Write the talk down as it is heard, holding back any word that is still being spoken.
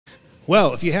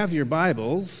Well, if you have your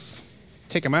Bibles,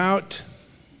 take them out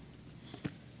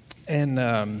and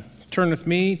turn with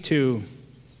me to,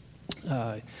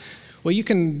 I'll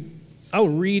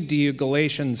read to you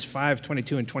Galatians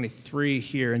 5:22 and 23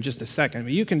 here in just a second,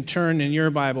 but you can turn in your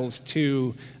Bibles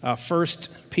to 1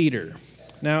 Peter.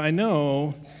 Now, I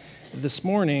know this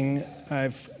morning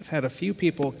I've had a few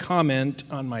people comment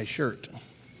on my shirt.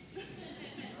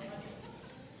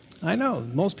 I know,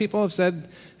 most people have said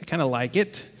they kind of like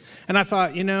it. And I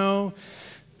thought,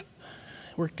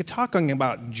 we're talking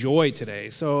about joy today,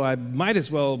 so I might as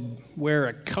well wear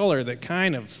a color that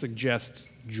kind of suggests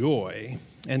joy.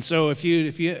 And so if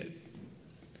you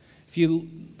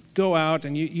go out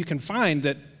and you can find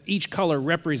that each color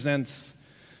represents,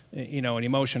 an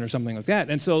emotion or something like that.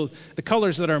 And so the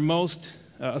colors that are most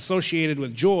associated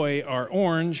with joy are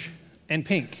orange and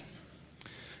pink.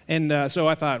 And so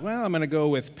I thought, well, I'm going to go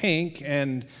with pink.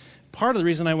 And part of the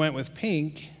reason I went with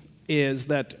pink is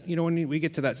that, when we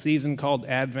get to that season called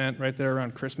Advent, right there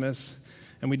around Christmas,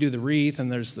 and we do the wreath, and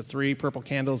there's the 3 purple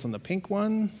candles and the pink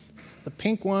one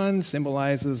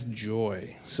symbolizes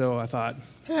joy. So I thought,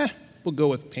 we'll go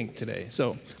with pink today.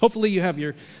 So hopefully you have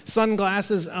your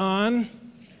sunglasses on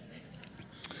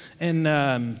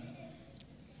and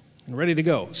ready to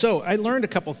go. So I learned a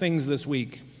couple things this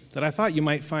week that I thought you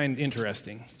might find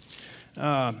interesting.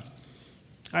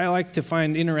 I like to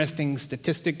find interesting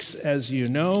statistics, as you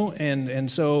know, and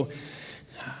so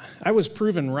I was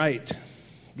proven right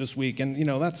this week, and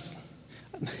that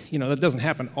doesn't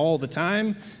happen all the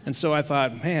time, and so I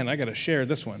thought, man, I got to share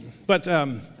this one. But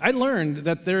I learned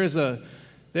that there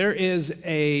is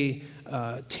a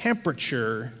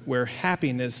temperature where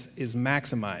happiness is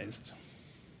maximized.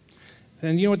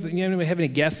 And you know what? Anybody have any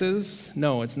guesses?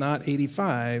 No, it's not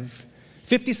 85.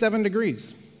 57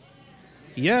 degrees.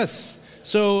 Yes.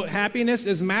 So happiness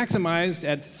is maximized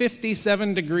at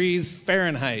 57 degrees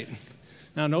Fahrenheit.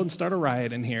 Now, don't start a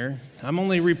riot in here. I'm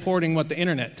only reporting what the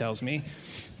internet tells me.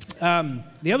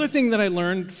 The other thing that I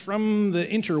learned from the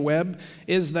interweb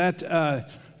is that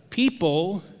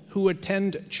people who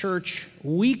attend church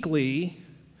weekly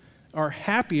are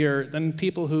happier than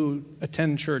people who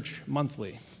attend church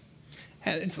monthly.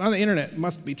 It's on the internet. It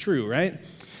must be true, right?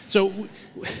 So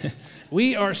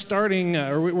we are starting,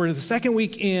 we're the second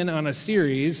week in on a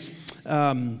series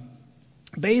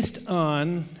based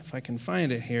on, if I can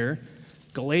find it here,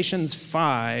 Galatians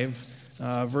 5,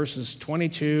 verses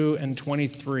 22 and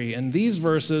 23. And these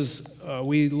verses,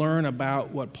 we learn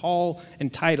about what Paul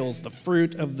entitles the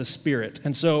fruit of the Spirit.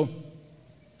 And so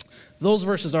those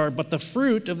verses are, but the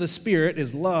fruit of the Spirit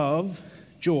is love,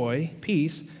 joy,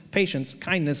 peace, patience,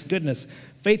 kindness, goodness,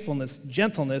 faithfulness,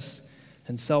 gentleness,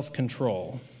 and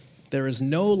self-control. There is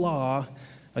no law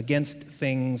against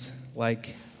things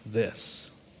like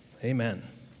this. Amen.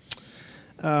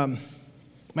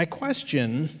 My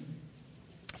question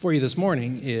for you this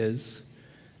morning is,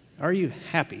 are you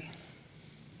happy?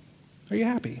 Are you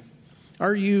happy?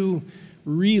 Are you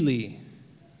really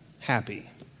happy?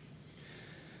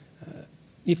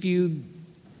 If you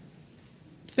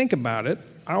think about it,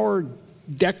 our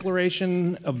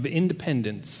Declaration of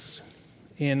Independence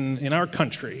in our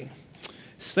country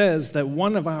says that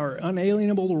one of our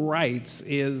unalienable rights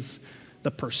is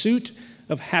the pursuit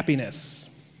of happiness.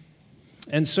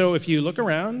 And so if you look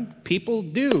around, people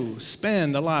do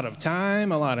spend a lot of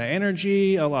time, a lot of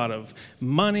energy, a lot of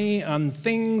money on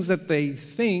things that they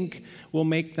think will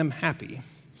make them happy.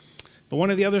 But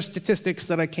one of the other statistics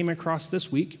that I came across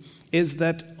this week is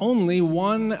that only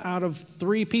 1 out of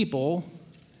 3 people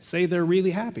say they're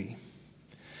really happy.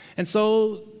 And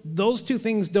so those two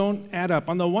things don't add up.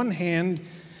 On the one hand,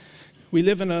 we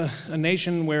live in a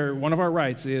nation where one of our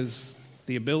rights is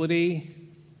the ability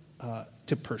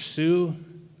to pursue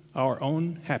our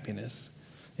own happiness.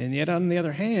 And yet, on the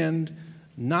other hand,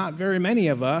 not very many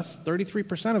of us,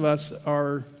 33% of us,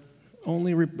 are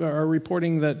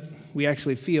reporting that we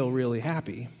actually feel really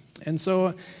happy. And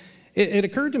so it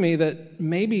occurred to me that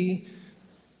maybe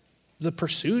the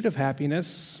pursuit of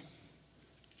happiness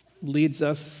leads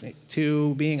us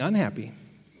to being unhappy.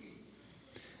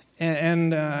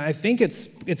 And I think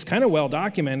it's kind of well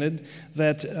documented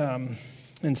that,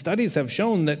 and studies have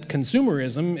shown that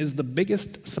consumerism is the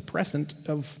biggest suppressant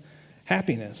of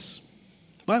happiness.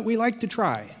 But we like to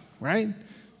try, right?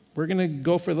 We're going to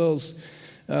go for those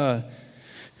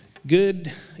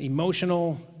good,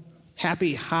 emotional,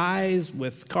 happy highs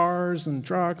with cars and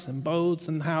trucks and boats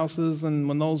and houses, and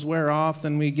when those wear off,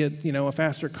 then we get, a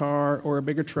faster car or a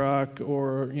bigger truck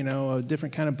or, a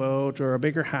different kind of boat or a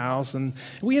bigger house. And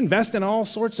we invest in all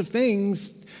sorts of things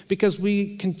because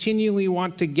we continually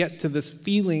want to get to this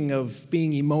feeling of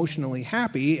being emotionally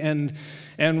happy. And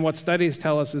what studies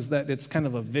tell us is that it's kind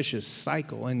of a vicious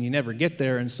cycle, and you never get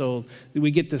there. And so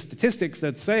we get to statistics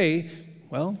that say,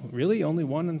 well, really, only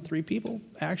 1 in 3 people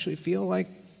actually feel like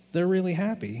they're really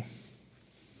happy.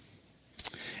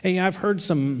 And I've heard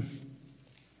some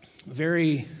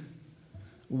very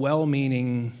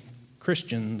well-meaning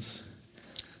Christians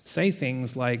say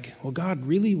things like, well, God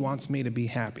really wants me to be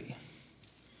happy.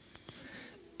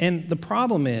 And the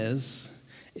problem is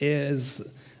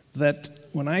that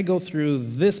when I go through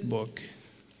this book,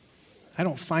 I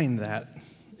don't find that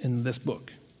in this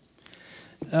book.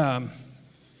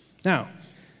 Now,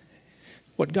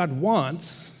 what God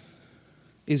wants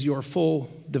is your full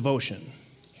devotion.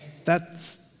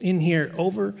 That's in here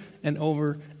over and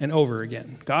over and over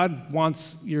again. God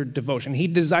wants your devotion. He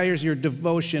desires your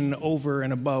devotion over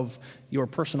and above your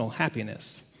personal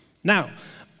happiness. Now,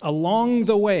 along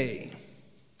the way,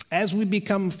 as we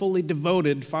become fully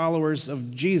devoted followers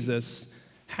of Jesus,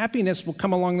 happiness will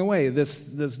come along the way.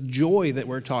 This joy that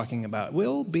we're talking about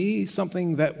will be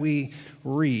something that we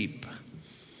reap.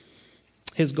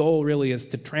 His goal really is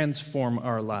to transform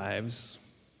our lives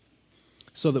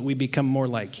so that we become more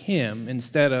like Him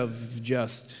instead of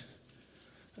just,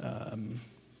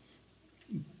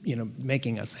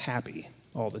 making us happy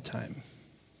all the time.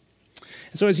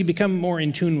 And so as you become more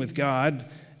in tune with God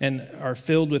and are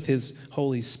filled with His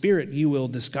Holy Spirit, you will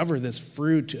discover this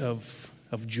fruit of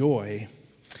joy.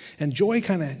 And joy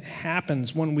kind of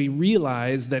happens when we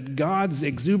realize that God's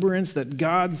exuberance, that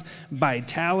God's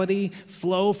vitality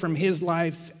flow from His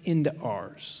life into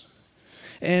ours.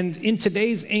 And in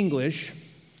today's English,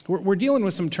 we're dealing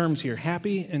with some terms here,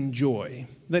 happy and joy,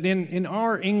 that in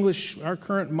our English, our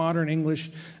current modern English,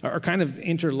 are kind of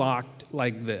interlocked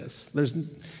like this.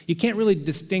 You can't really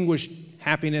distinguish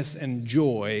happiness and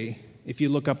joy if you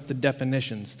look up the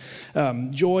definitions.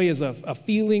 Joy is a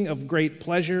feeling of great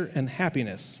pleasure and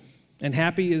happiness. And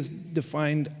happy is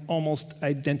defined almost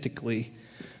identically.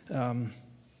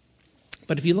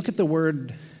 But if you look at the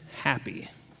word happy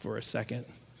for a second,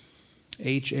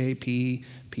 Happy.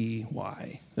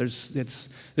 It's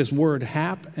this word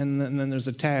hap, and then there's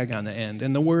a tag on the end.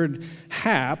 And the word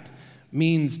hap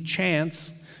means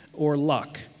chance or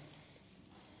luck.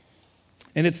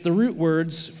 And it's the root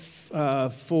words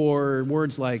for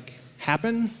words like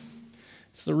happen.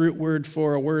 It's the root word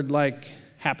for a word like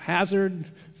haphazard,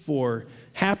 for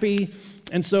happy.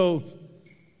 And so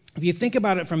if you think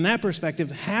about it from that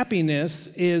perspective, happiness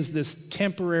is this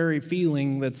temporary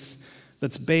feeling that's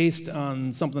based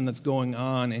on something that's going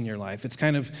on in your life. It's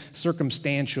kind of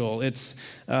circumstantial. It's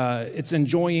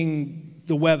enjoying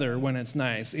the weather when it's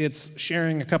nice. It's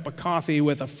sharing a cup of coffee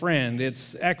with a friend.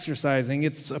 It's exercising.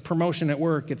 It's a promotion at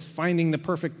work. It's finding the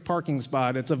perfect parking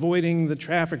spot. It's avoiding the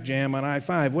traffic jam on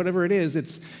I-5. Whatever it is,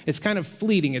 it's kind of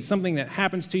fleeting. It's something that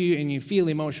happens to you and you feel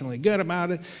emotionally good about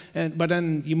it, but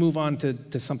then you move on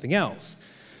to something else.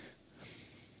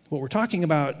 What we're talking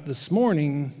about this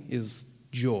morning is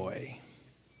joy.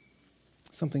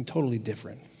 Something totally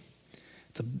different.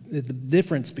 The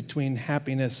difference between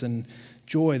happiness and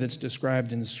joy that's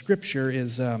described in Scripture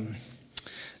is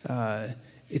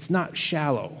it's not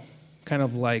shallow, kind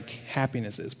of like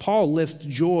happiness is. Paul lists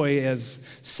joy as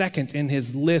second in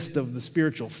his list of the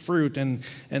spiritual fruit, and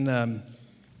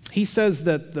he says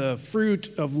that the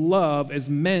fruit of love is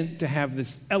meant to have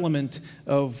this element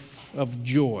of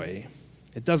joy.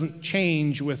 It doesn't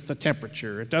change with the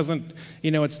temperature. It doesn't,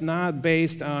 it's not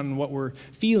based on what we're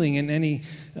feeling in any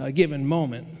given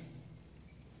moment.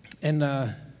 And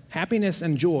happiness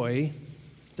and joy,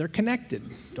 they're connected.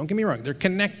 Don't get me wrong. They're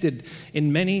connected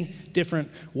in many different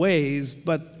ways,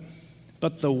 but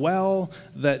the well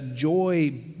that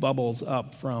joy bubbles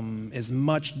up from is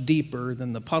much deeper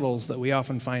than the puddles that we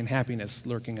often find happiness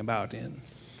lurking about in.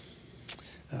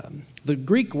 The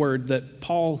Greek word that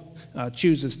Paul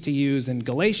chooses to use in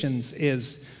Galatians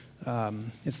is,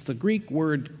 it's the Greek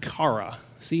word chara,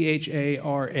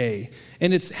 C-H-A-R-A.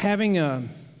 And it's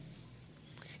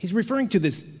he's referring to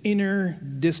this inner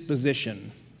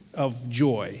disposition of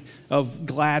joy, of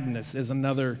gladness is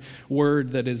another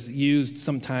word that is used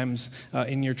sometimes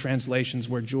in your translations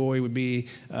where joy would be,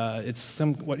 it's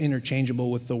somewhat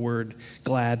interchangeable with the word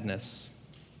gladness.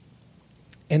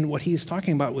 And what he's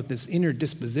talking about with this inner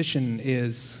disposition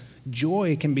is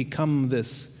joy can become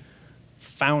this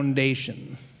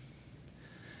foundation.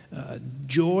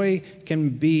 Joy can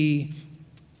be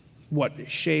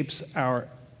what shapes our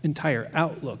entire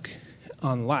outlook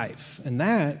on life. And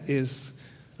that is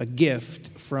a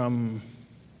gift from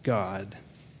God.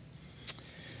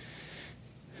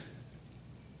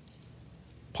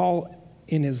 Paul,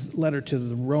 in his letter to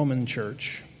the Roman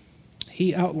church,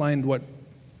 he outlined what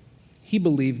he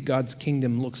believed God's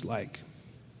kingdom looks like.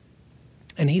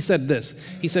 And he said this.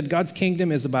 He said, God's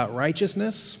kingdom is about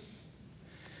righteousness.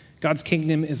 God's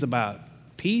kingdom is about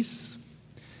peace.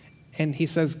 And he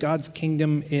says God's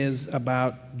kingdom is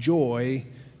about joy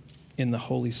in the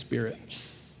Holy Spirit.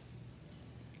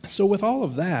 So with all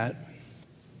of that,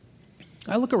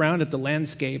 I look around at the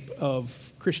landscape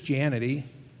of Christianity,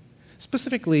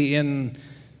 specifically in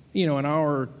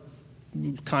our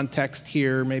context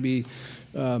here, maybe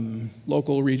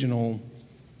local, regional,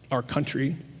 our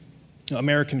country,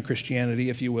 American Christianity,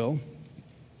 if you will.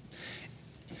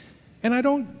 And I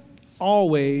don't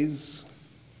always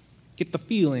get the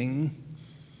feeling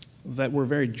that we're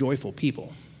very joyful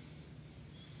people.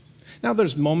 Now,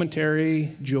 there's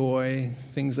momentary joy,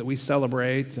 things that we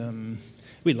celebrate.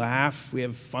 We laugh, we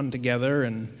have fun together,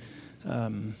 and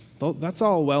that's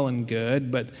all well and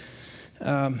good. But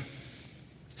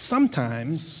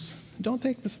sometimes, don't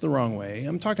take this the wrong way.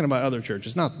 I'm talking about other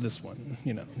churches, not this one.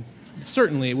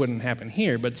 Certainly it wouldn't happen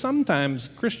here. But sometimes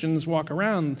Christians walk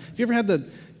around. Have you ever had the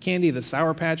candy, the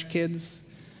Sour Patch Kids?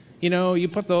 You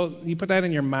put that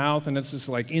in your mouth, and it's just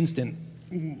like instant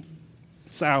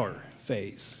sour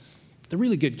face. They're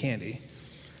really good candy.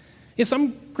 Yeah,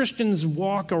 some Christians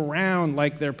walk around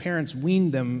like their parents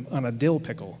weaned them on a dill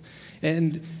pickle.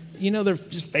 And, their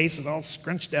just faces all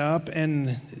scrunched up.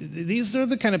 And these are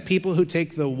the kind of people who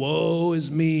take the woe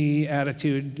is me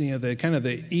attitude, the kind of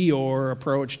the Eeyore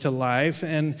approach to life.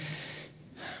 And,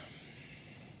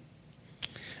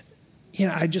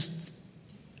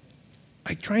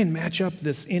 I try and match up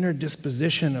this inner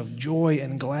disposition of joy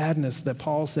and gladness that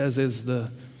Paul says is the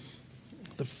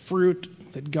fruit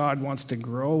that God wants to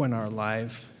grow in our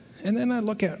life. And then I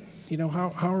look at,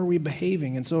 how are we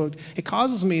behaving? And so it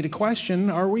causes me to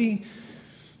question, are we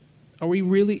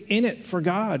really in it for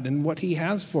God and what he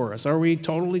has for us? Are we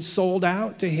totally sold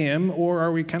out to him, or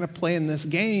are we kind of playing this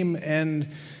game? And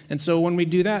so when we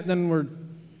do that, then we're,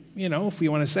 if we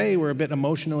want to say, we're a bit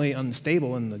emotionally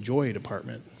unstable in the joy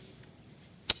department.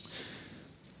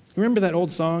 Remember that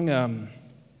old song,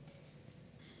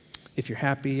 if you're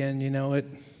happy and you know it,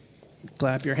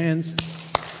 clap your hands.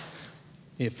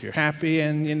 If you're happy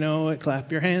and you know it,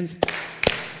 clap your hands.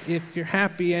 If you're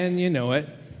happy and you know it,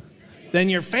 then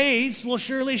your face will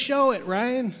surely show it,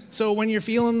 right? So when you're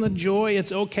feeling the joy,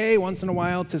 it's okay once in a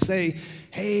while to say,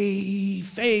 hey,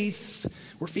 face,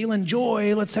 we're feeling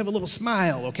joy. Let's have a little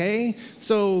smile, okay?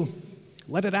 So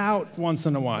let it out once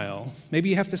in a while. Maybe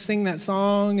you have to sing that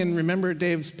song and remember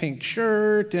Dave's pink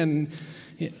shirt and...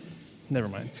 never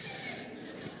mind.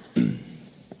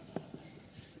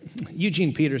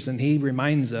 Eugene Peterson, he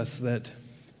reminds us that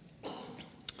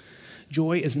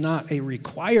joy is not a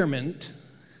requirement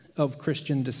of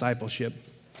Christian discipleship.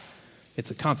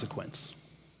 It's a consequence.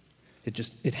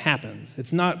 It happens.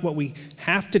 It's not what we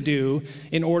have to do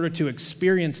in order to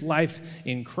experience life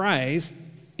in Christ.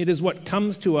 It is what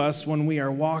comes to us when we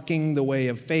are walking the way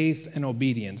of faith and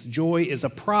obedience. Joy is a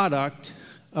product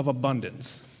of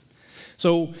abundance.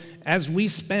 So as we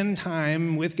spend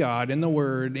time with God in the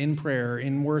Word, in prayer,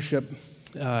 in worship,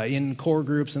 in core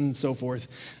groups and so forth,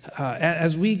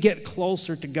 as we get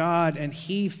closer to God and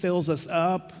he fills us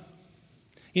up,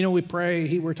 we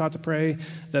pray, we're taught to pray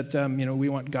that, we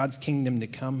want God's kingdom to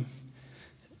come.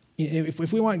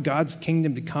 If we want God's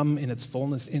kingdom to come in its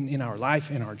fullness in our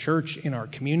life, in our church, in our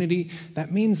community,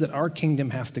 that means that our kingdom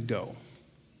has to go.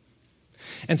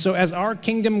 And so as our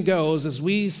kingdom goes, as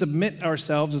we submit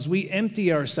ourselves, as we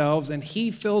empty ourselves, and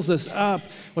he fills us up,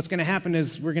 what's going to happen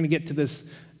is we're going to get to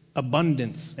this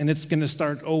abundance, and it's going to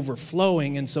start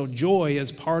overflowing. And so joy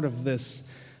is part of this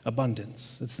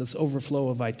abundance. It's this overflow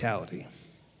of vitality.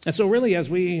 And so really, as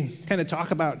we kind of talk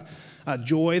about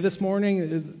joy this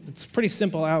morning, it's a pretty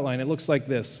simple outline. It looks like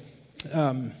this.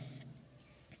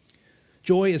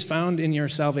 Joy is found in your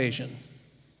salvation.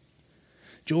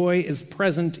 Joy is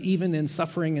present even in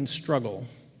suffering and struggle.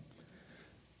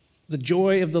 The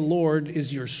joy of the Lord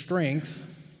is your strength,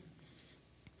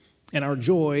 and our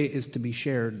joy is to be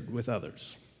shared with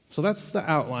others. So that's the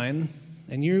outline,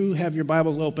 and you have your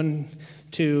Bibles open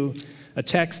to a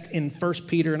text in 1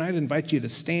 Peter, and I'd invite you to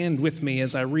stand with me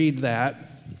as I read that.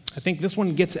 I think this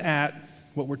one gets at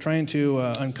what we're trying to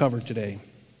uncover today.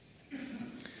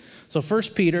 So 1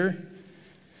 Peter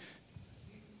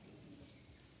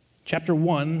chapter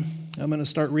 1, I'm going to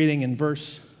start reading in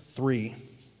verse 3.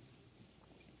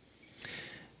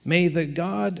 May the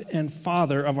God and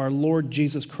Father of our Lord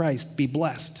Jesus Christ be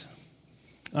blessed.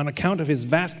 On account of his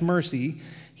vast mercy,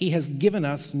 he has given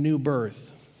us new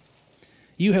birth.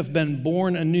 You have been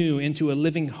born anew into a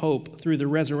living hope through the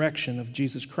resurrection of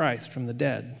Jesus Christ from the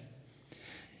dead.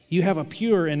 You have a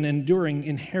pure and enduring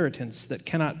inheritance that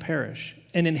cannot perish,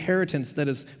 an inheritance that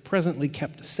is presently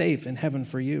kept safe in heaven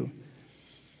for you.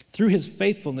 Through his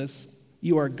faithfulness,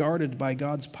 you are guarded by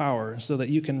God's power so that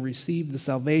you can receive the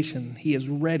salvation he is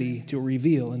ready to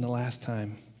reveal in the last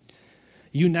time.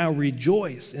 You now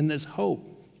rejoice in this hope,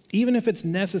 even if it's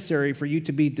necessary for you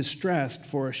to be distressed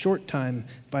for a short time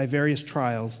by various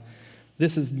trials.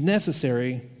 This is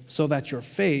necessary so that your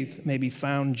faith may be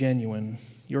found genuine.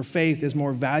 Your faith is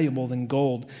more valuable than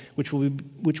gold, which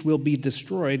will be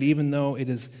destroyed even though it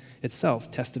is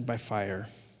itself tested by fire.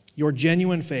 Your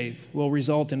genuine faith will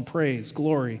result in praise,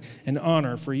 glory, and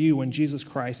honor for you when Jesus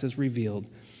Christ is revealed.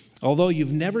 Although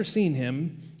you've never seen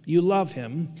him, you love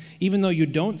him. Even though you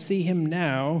don't see him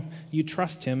now, you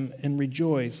trust him and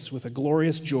rejoice with a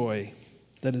glorious joy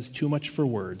that is too much for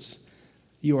words.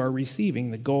 You are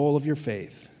receiving the goal of your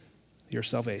faith, your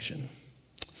salvation.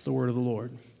 It's the word of the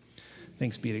Lord.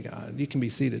 Thanks be to God. You can be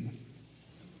seated.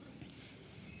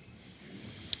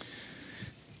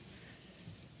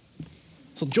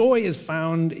 So joy is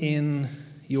found in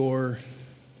your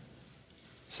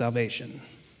salvation.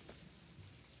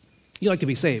 You like to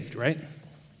be saved, right?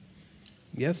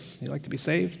 Yes? You like to be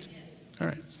saved? Yes. All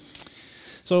right.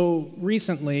 So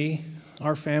recently,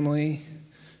 our family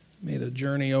made a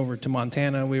journey over to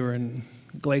Montana. We were in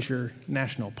Glacier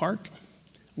National Park,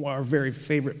 our very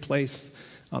favorite place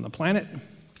on the planet.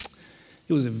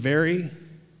 It was a very,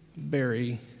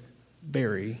 very,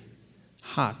 very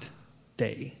hot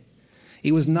day.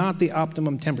 It was not the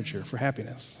optimum temperature for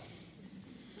happiness.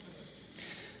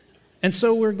 And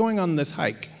so we're going on this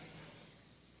hike.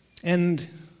 And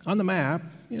on the map,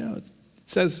 it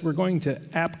says we're going to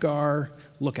Apgar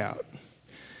Lookout.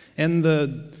 And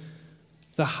the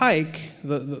hike,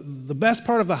 the best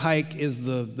part of the hike is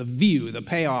the view, the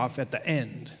payoff at the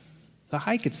end. The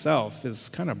hike itself is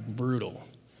kind of brutal.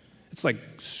 It's like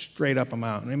straight up a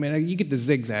mountain. I mean, you get to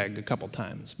zigzag a couple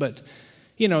times, but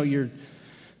you're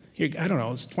I don't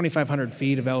know, it's 2,500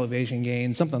 feet of elevation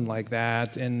gain, something like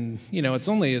that. And, it's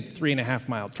only a 3.5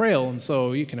 mile trail. And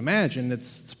so you can imagine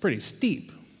it's pretty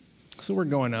steep. So we're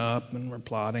going up and we're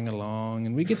plodding along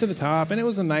and we get to the top and it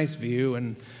was a nice view.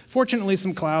 And fortunately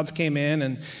some clouds came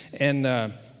in and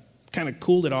kind of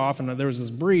cooled it off and there was this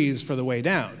breeze for the way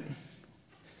down.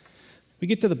 We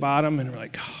get to the bottom and we're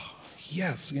like, oh,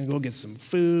 yes, we're going to go get some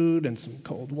food and some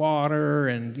cold water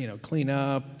and, clean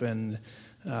up. And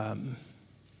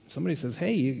somebody says,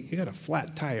 hey, you got a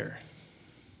flat tire.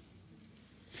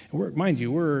 And mind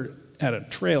you, we're at a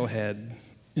trailhead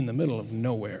in the middle of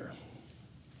nowhere.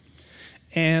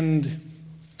 And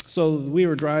so we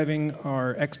were driving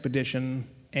our Expedition,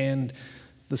 and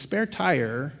the spare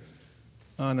tire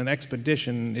on an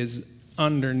Expedition is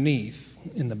underneath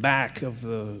in the back of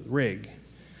the rig.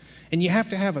 And you have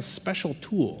to have a special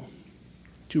tool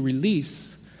to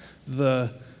release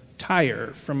the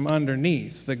tire from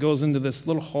underneath that goes into this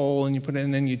little hole, and you put it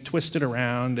in and you twist it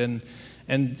around, and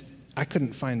I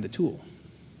couldn't find the tool.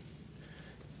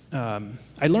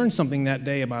 I learned something that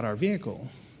day about our vehicle.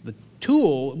 The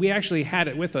tool, we actually had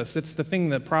it with us. It's the thing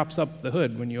that props up the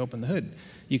hood when you open the hood.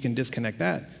 You can disconnect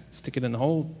that, stick it in the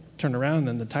hole, turn around,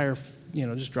 and the tire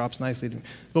just drops nicely.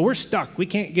 But we're stuck. We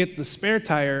can't get the spare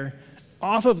tire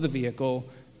off of the vehicle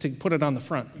to put it on the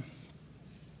front.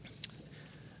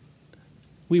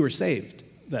 We were saved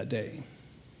that day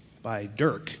by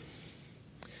Dirk.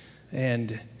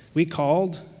 And we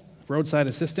called roadside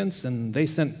assistance, and they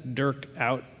sent Dirk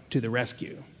out to the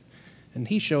rescue. And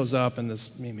he shows up in this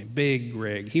big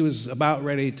rig. He was about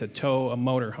ready to tow a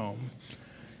motorhome.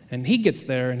 And he gets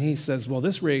there, and he says, well,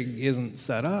 this rig isn't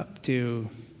set up to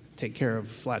take care of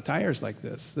flat tires like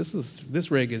this.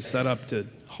 This rig is set up to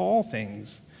haul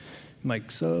things. I'm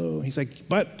like, so? He's like,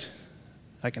 but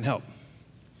I can help.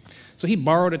 So he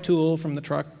borrowed a tool from the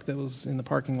truck that was in the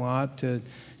parking lot to,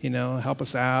 help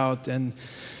us out. And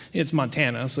it's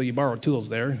Montana, so you borrow tools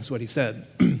there, is what he said.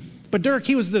 But Dirk,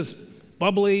 he was this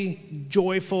bubbly,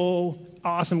 joyful,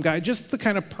 awesome guy, just the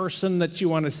kind of person that you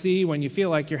want to see when you feel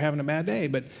like you're having a bad day.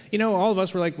 But, all of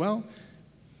us were like, well,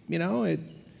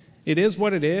 it is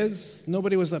what it is.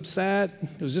 Nobody was upset.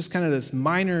 It was just kind of this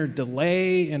minor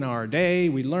delay in our day.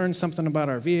 We learned something about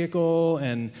our vehicle,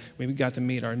 and we got to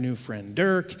meet our new friend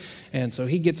Dirk. And so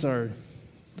he gets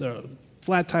the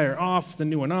flat tire off, the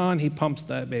new one on. He pumps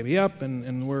that baby up,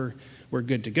 and we're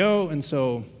good to go. And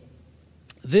so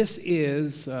this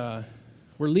is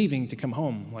We're leaving to come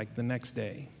home like the next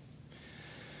day.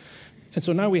 And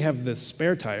so now we have this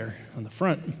spare tire on the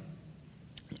front,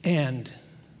 and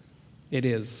it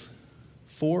is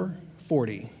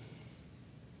 4:40,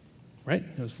 right?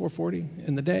 It was 4:40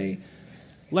 in the day.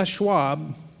 Les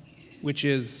Schwab, which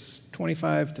is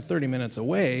 25 to 30 minutes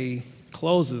away,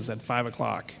 closes at 5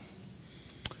 o'clock.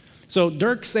 So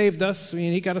Dirk saved us. I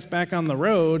mean, he got us back on the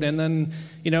road, and then,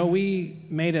 we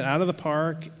made it out of the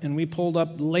park, and we pulled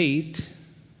up late.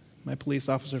 My police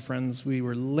officer friends, we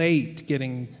were late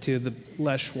getting to the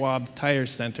Les Schwab Tire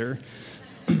Center.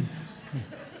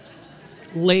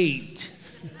 Late.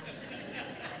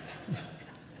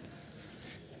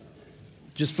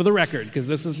 Just for the record, because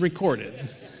this is recorded.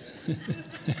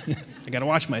 I got to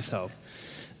watch myself.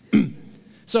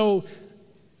 So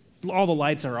all the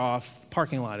lights are off.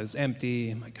 Parking lot is empty.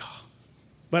 I'm like, oh.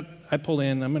 But I pull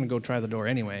in. I'm going to go try the door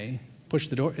anyway. Push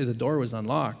the door. The door was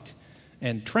unlocked.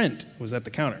 And Trent was at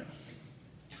the counter.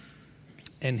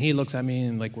 And he looks at me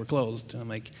and like, we're closed. I'm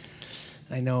like,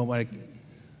 I know, but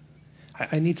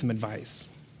I need some advice.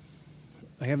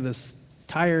 I have this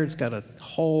tire. It's got a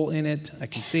hole in it. I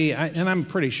can see. And I'm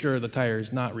pretty sure the tire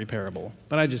is not repairable.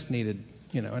 But I just needed,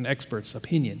 an expert's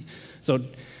opinion. So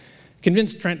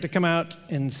convinced Trent to come out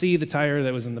and see the tire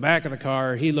that was in the back of the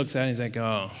car. He looks at it and he's like,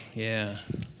 oh, yeah,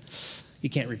 you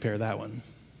can't repair that one.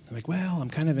 I'm like, well, I'm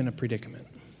kind of in a predicament.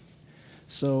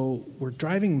 So we're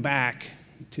driving back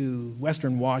to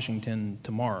Western Washington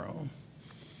tomorrow,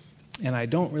 and I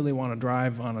don't really want to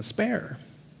drive on a spare.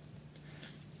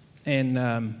 And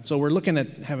so we're looking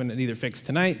at having it either fixed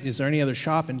tonight. Is there any other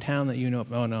shop in town that you know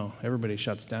of? Oh, no, everybody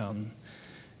shuts down.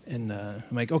 And I'm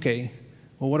like, okay,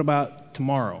 well, what about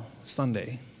tomorrow,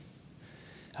 Sunday?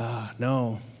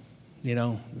 No,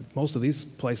 most of these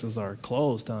places are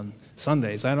closed on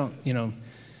Sundays.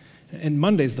 And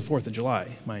Monday's the 4th of July,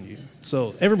 mind you.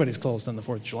 So everybody's closed on the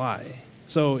 4th of July.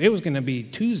 So it was going to be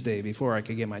Tuesday before I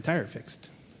could get my tire fixed.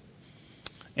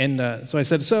 And so I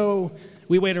said, so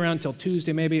we wait around till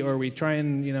Tuesday maybe, or we try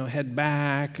and, head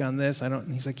back on this.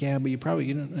 And he's like, yeah, but I want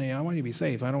you to be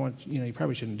safe. I don't want, you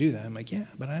probably shouldn't do that. I'm like, yeah,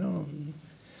 but I don't.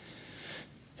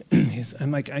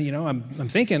 I'm like, I'm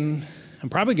thinking I'm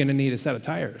probably going to need a set of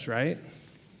tires, right?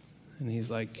 And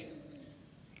he's like,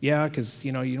 yeah, because,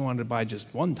 you don't want to buy just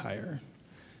one tire.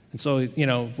 And so,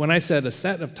 when I said a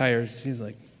set of tires, he's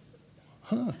like,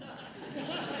 huh.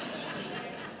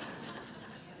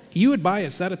 You would buy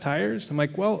a set of tires? I'm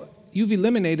like, well, you've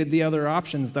eliminated the other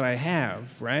options that I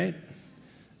have, right?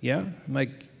 Yeah? I'm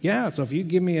like, yeah, so if you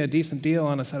give me a decent deal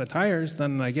on a set of tires,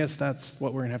 then I guess that's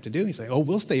what we're going to have to do. He's like, oh,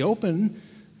 we'll stay open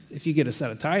if you get a set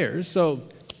of tires. So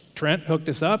Trent hooked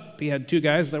us up. He had 2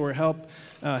 guys that were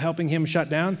helping him shut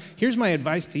down. Here's my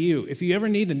advice to you. If you ever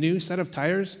need a new set of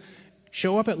tires,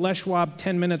 show up at Les Schwab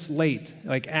 10 minutes late,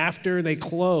 like after they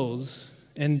close,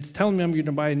 and tell them I'm going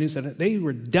to buy a new set. They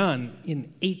were done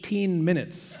in 18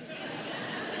 minutes.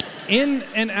 In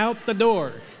and out the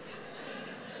door.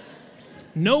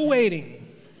 No waiting.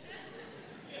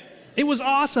 It was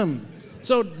awesome.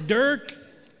 So Dirk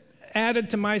added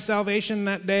to my salvation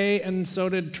that day, and so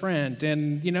did Trent.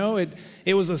 And,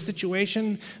 it was a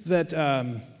situation that,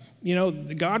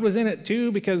 God was in it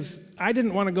too, because I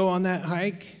didn't want to go on that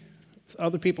hike.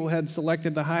 Other people had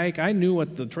selected the hike. I knew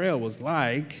what the trail was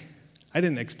like. I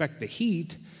didn't expect the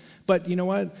heat. But you know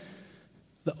what?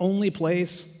 The only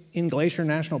place in Glacier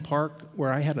National Park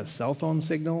where I had a cell phone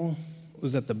signal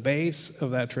was at the base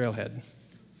of that trailhead.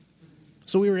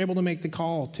 So we were able to make the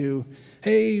call to,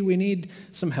 hey, we need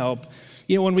some help.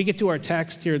 When we get to our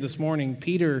text here this morning,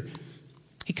 Peter,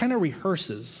 he kind of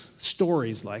rehearses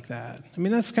stories like that. I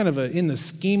mean, that's kind of in the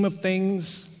scheme of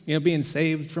things, being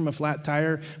saved from a flat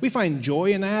tire. We find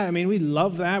joy in that. I mean, we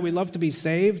love that. We love to be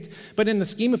saved. But in the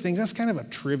scheme of things, that's kind of a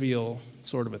trivial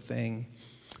sort of a thing.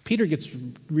 Peter gets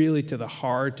really to the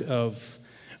heart of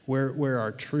where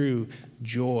our true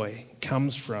joy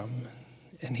comes from.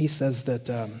 And he says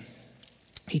that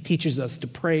he teaches us to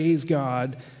praise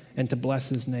God and to bless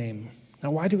his name.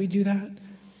 Now, why do we do that?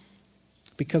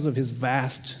 Because of his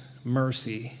vast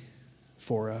mercy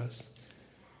for us.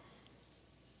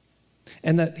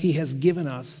 And that he has given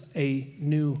us a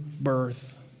new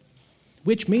birth,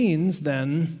 which means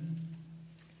then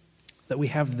that we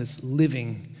have this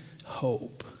living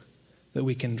hope that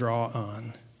we can draw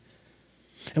on.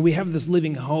 And we have this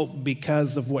living hope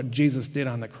because of what Jesus did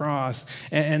on the cross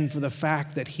and for the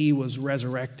fact that he was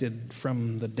resurrected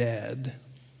from the dead.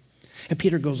 And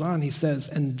Peter goes on, he says,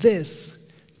 and this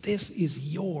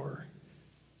is your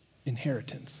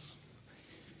inheritance.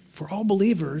 For all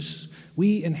believers,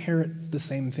 we inherit the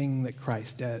same thing that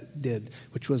Christ did,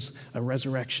 which was a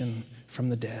resurrection from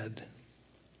the dead.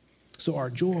 So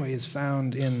our joy is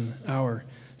found in our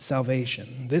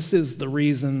salvation. This is the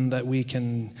reason that we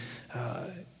can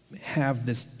have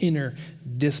this inner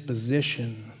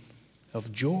disposition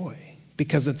of joy,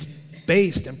 because it's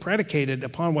based and predicated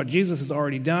upon what Jesus has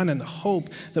already done and the hope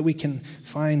that we can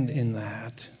find in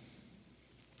that.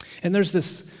 And there's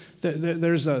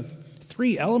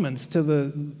three elements to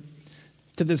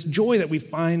this joy that we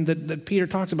find that Peter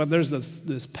talks about. There's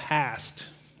this past.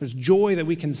 There's joy that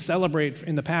we can celebrate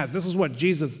in the past. This is what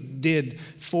Jesus did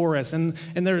for us. And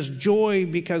there's joy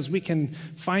because we can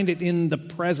find it in the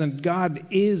present. God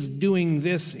is doing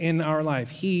this in our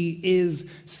life. He is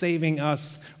saving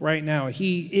us right now.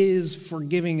 He is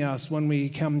forgiving us when we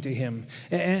come to him.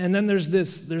 And then there's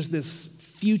this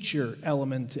future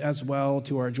element as well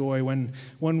to our joy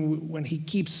when he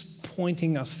keeps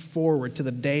pointing us forward to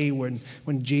the day when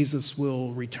Jesus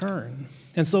will return.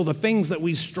 And so the things that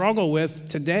we struggle with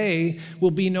today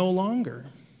will be no longer.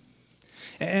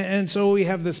 And so we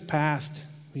have this past.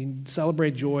 We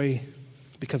celebrate joy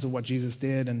because of what Jesus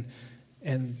did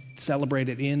and celebrate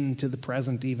it into the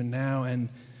present even now. And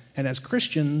as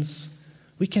Christians,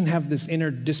 we can have this inner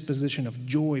disposition of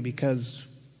joy because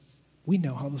we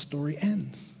know how the story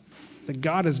ends. That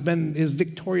God is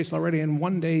victorious already, and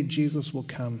one day Jesus will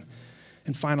come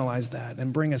and finalize that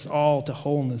and bring us all to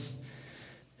wholeness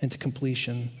and to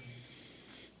completion.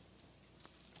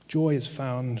 Joy is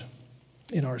found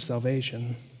in our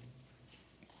salvation.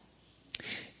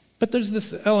 But there's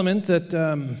this element that,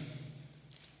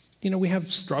 we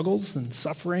have struggles and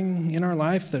suffering in our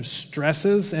life. There's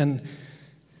stresses, and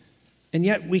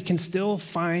yet we can still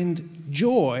find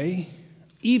joy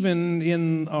even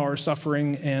in our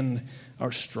suffering and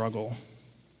our struggle.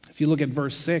 If you look at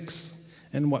verse 6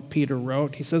 and what Peter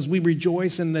wrote, he says, "We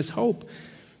rejoice in this hope,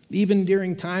 even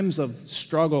during times of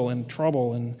struggle and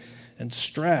trouble and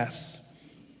stress."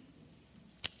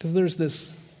 Because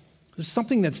there's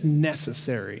something that's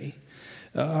necessary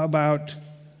about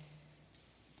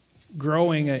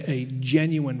growing a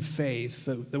genuine faith,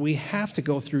 that we have to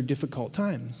go through difficult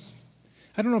times.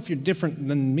 I don't know if you're different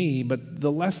than me, but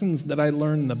the lessons that I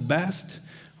learn the best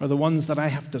are the ones that I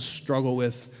have to struggle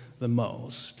with the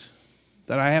most.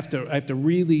 That I have to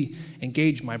really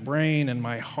engage my brain and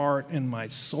my heart and my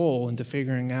soul into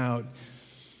figuring out,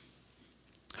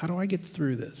 how do I get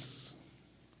through this?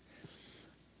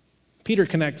 Peter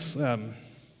connects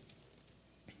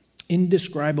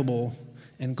indescribable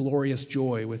and glorious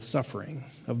joy with suffering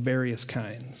of various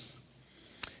kinds.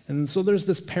 And so there's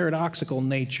this paradoxical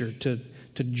nature to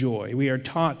joy. We are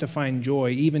taught to find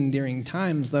joy even during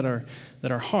times that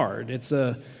are hard. It's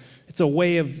a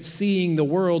way of seeing the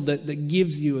world that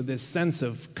gives you this sense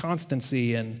of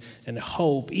constancy and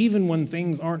hope, even when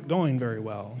things aren't going very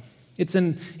well. It's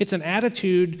an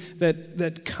attitude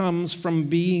that comes from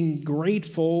being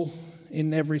grateful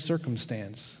in every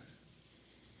circumstance.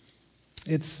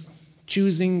 It's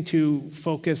choosing to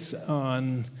focus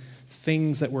on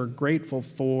things that we're grateful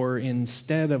for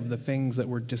instead of the things that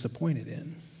we're disappointed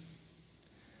in.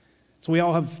 So we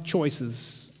all have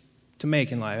choices to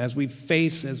make in life. As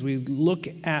we look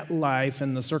at life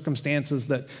and the circumstances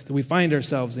that we find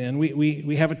ourselves in,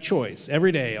 we have a choice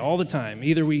every day, all the time.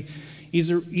 Either we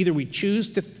choose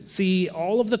to see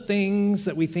all of the things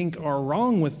that we think are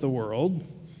wrong with the world,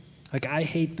 like, I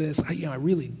hate this,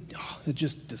 it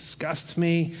just disgusts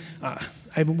me.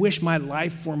 I wish my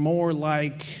life were more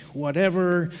like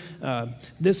whatever.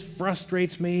 This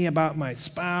frustrates me about my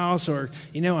spouse, or,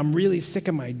 I'm really sick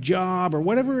of my job, or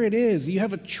whatever it is. You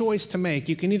have a choice to make.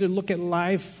 You can either look at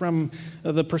life from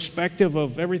the perspective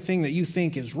of everything that you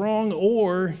think is wrong,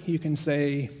 or you can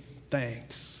say,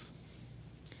 thanks.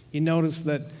 You notice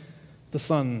that the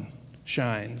sun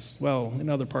shines. Well, in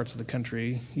other parts of the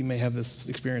country, you may have this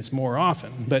experience more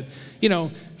often. But,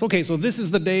 it's okay, so this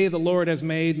is the day the Lord has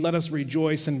made. Let us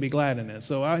rejoice and be glad in it.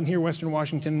 So out in here, Western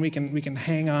Washington, we can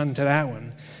hang on to that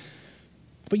one.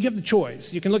 But you have the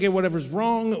choice. You can look at whatever's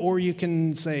wrong, or you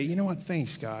can say, you know what,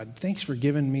 thanks, God. Thanks for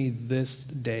giving me this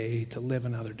day to live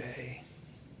another day.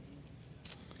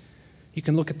 You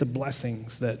can look at the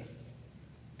blessings that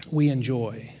we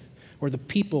enjoy, or the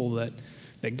people that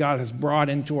God has brought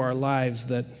into our lives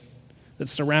that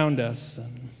surround us.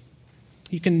 And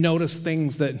you can notice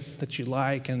things that you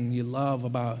like and you love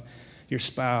about your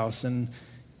spouse, and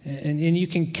you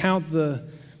can count the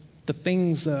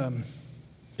things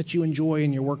that you enjoy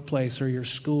in your workplace or your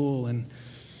school. And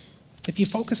if you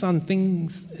focus on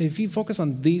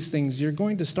these things, you're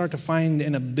going to start to find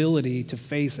an ability to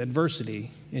face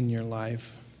adversity in your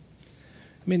life.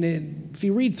 I mean, if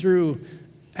you read through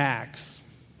Acts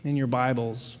in your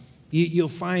Bibles, You'll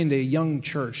find a young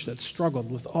church that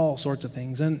struggled with all sorts of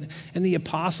things. And the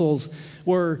apostles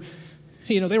were,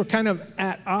 they were kind of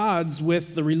at odds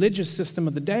with the religious system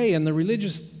of the day, and the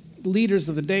religious leaders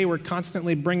of the day were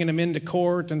constantly bringing them into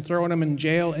court and throwing them in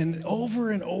jail. And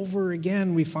over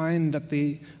again, we find that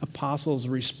the apostles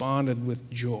responded with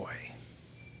joy,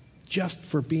 just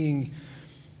for being,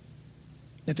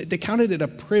 they counted it a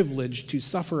privilege to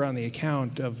suffer on the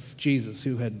account of Jesus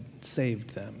who had saved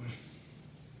them.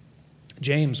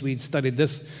 James, we studied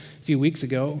this a few weeks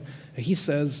ago. He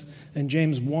says in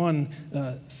James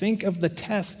 1, think of the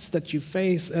tests that you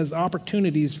face as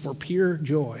opportunities for pure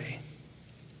joy.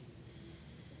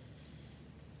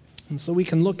 And so we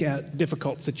can look at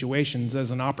difficult situations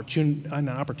as an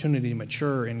opportunity to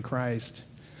mature in Christ.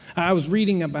 I was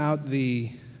reading about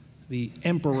the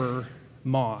emperor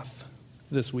moth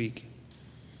this week.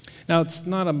 Now, it's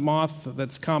not a moth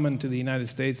that's common to the United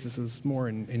States. This is more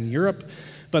in Europe.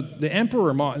 But the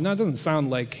emperor moth, now it doesn't sound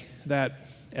like that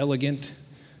elegant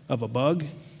of a bug,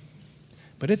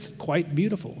 but it's quite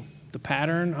beautiful. The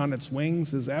pattern on its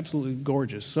wings is absolutely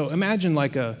gorgeous. So imagine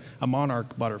like a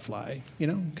monarch butterfly,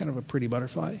 kind of a pretty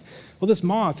butterfly. Well, this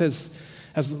moth has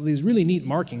these really neat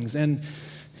markings. And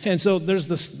so there was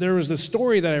this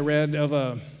story that I read of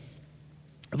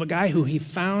a guy who he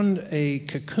found a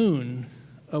cocoon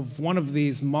of one of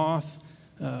these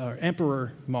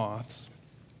emperor moths.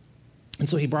 And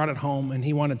so he brought it home and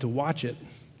he wanted to watch it,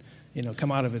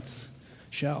 come out of its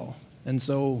shell. And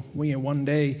so one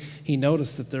day he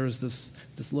noticed that there was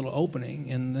this little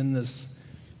opening, and then this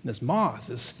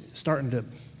moth is starting to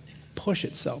push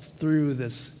itself through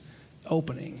this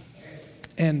opening.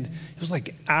 And it was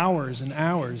like hours and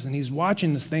hours, and he's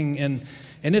watching this thing, and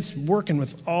it's working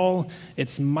with all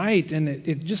its might, and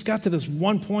it just got to this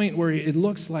one point where it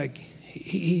looks like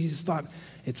he just thought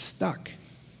it's stuck.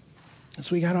 And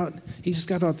so he just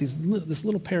got out this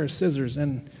little pair of scissors,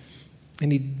 and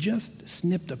he just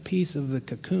snipped a piece of the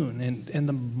cocoon, and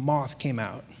the moth came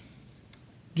out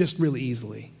just really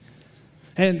easily.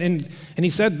 And he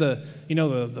said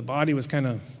the body was kind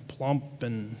of plump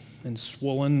and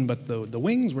swollen, but the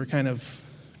wings were kind of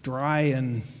dry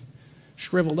and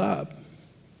shriveled up.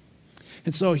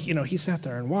 And so he sat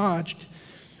there and watched,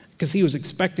 because he was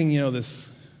expecting this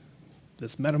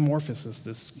metamorphosis,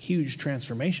 this huge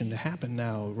transformation to happen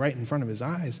now right in front of his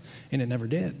eyes, and it never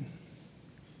did.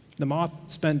 The moth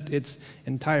spent its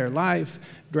entire life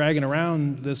dragging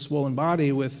around this swollen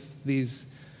body with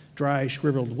these dry,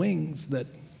 shriveled wings that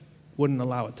wouldn't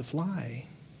allow it to fly.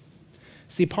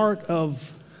 See, part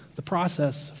of the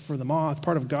process for the moth,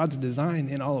 part of God's design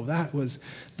in all of that, was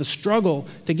the struggle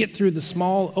to get through the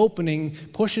small opening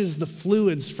pushes the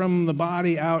fluids from the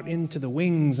body out into the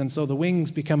wings, and so the wings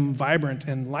become vibrant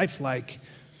and lifelike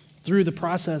through the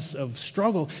process of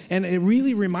struggle. And it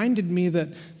really reminded me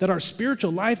that our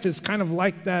spiritual life is kind of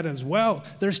like that as well.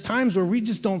 There's times where we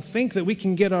just don't think that we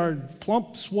can get our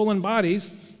plump, swollen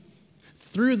bodies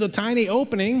through the tiny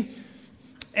opening,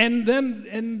 and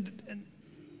then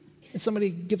somebody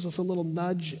gives us a little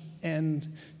nudge, and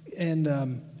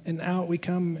out we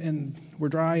come, and we're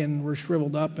dry and we're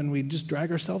shriveled up, and we just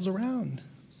drag ourselves around.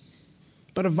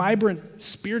 But a vibrant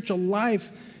spiritual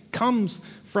life comes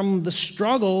from the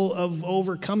struggle of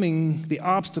overcoming the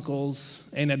obstacles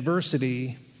and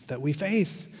adversity that we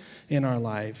face in our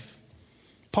life.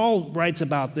 Paul writes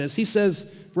about this. He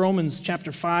says, Romans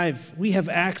chapter 5, we have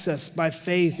access by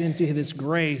faith into this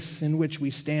grace in which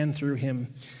we stand through him.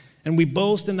 And we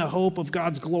boast in the hope of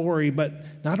God's glory. But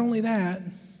not only that,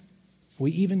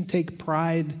 we even take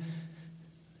pride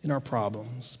in our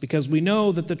problems, because we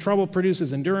know that the trouble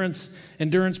produces endurance,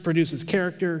 endurance produces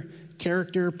character,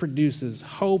 character produces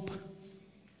hope.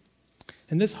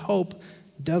 And this hope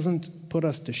doesn't put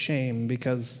us to shame,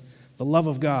 because the love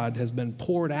of God has been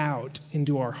poured out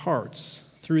into our hearts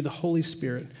through the Holy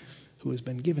Spirit who has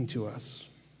been given to us.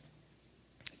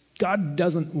 God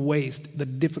doesn't waste the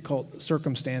difficult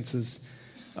circumstances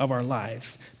of our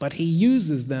life, but he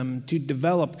uses them to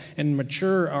develop and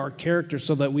mature our character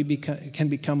so that we can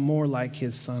become more like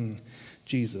his son,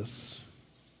 Jesus.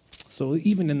 So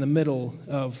even in the middle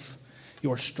of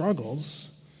your struggles,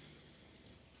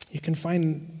 you can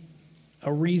find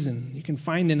a reason, you can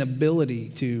find an ability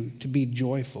to be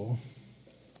joyful.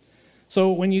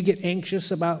 So when you get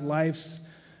anxious about life's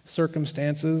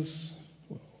circumstances,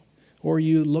 or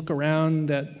you look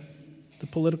around at the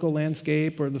political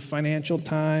landscape or the financial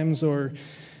times, or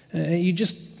you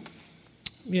just,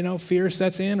 fear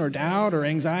sets in, or doubt or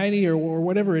anxiety or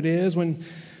whatever it is, when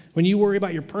you worry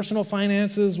about your personal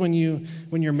finances, when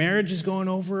your marriage is going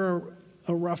over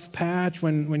a rough patch,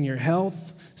 when your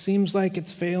health seems like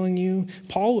it's failing you,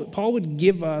 Paul would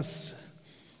give us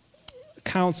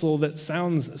counsel that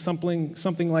sounds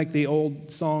something like the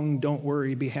old song, "Don't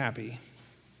worry, be happy."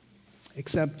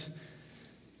 Except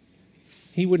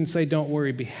he wouldn't say, "Don't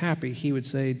worry, be happy." He would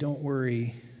say, "Don't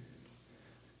worry,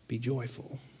 be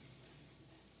joyful."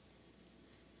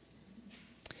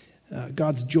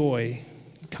 God's joy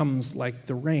comes like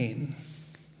the rain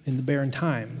in the barren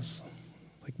times,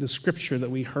 like the scripture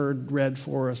that we heard read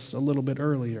for us a little bit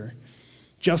earlier.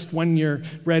 Just when you're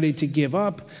ready to give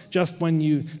up, just when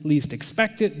you least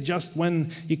expect it, just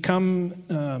when you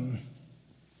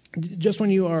just when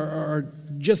you are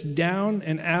just down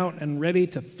and out and ready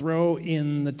to throw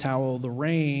in the towel, the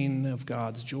rain of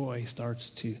God's joy starts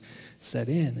to set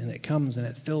in, and it comes and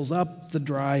it fills up the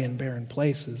dry and barren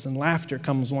places, and laughter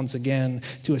comes once again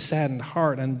to a saddened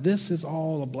heart, and this is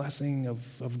all a blessing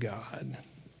of God.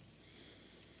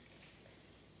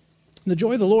 The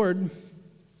joy of the Lord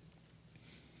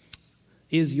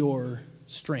is your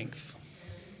strength.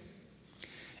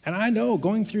 And I know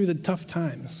going through the tough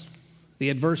times, the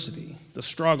adversity, the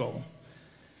struggle,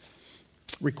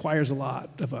 requires a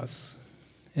lot of us,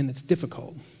 and it's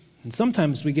difficult. And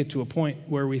sometimes we get to a point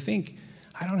where we think,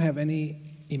 I don't have any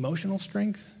emotional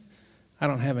strength. I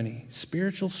don't have any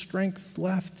spiritual strength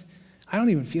left. I don't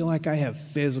even feel like I have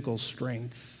physical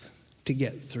strength to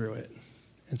get through it.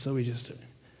 And so we just,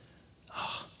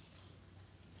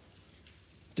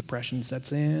 depression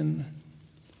sets in,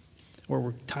 or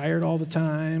we're tired all the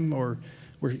time, or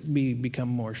we become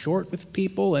more short with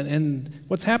people, and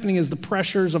what's happening is the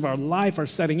pressures of our life are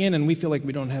setting in, and we feel like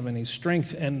we don't have any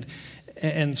strength.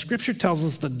 And Scripture tells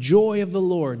us the joy of the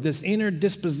Lord, this inner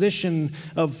disposition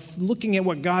of looking at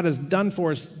what God has done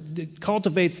for us, it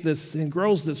cultivates this and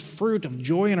grows this fruit of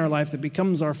joy in our life that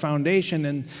becomes our foundation,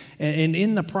 and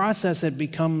in the process it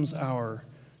becomes our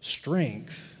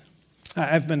strength.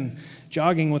 I've been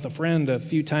jogging with a friend a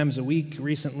few times a week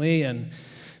recently, and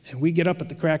we get up at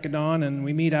the crack of dawn and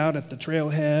we meet out at the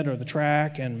trailhead or the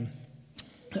track, and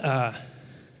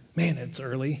man, it's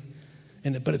early,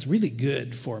 but it's really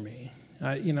good for me.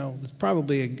 It's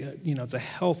probably it's a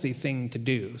healthy thing to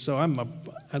do. So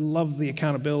I love the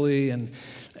accountability, and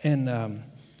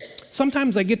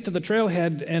sometimes I get to the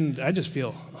trailhead and I just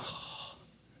feel,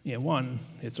 one,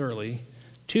 it's early.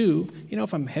 Two,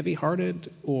 if I'm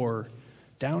heavy-hearted or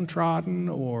downtrodden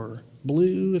or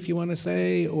blue, if you want to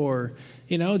say, or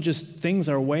just things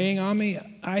are weighing on me,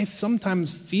 I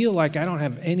sometimes feel like I don't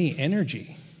have any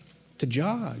energy to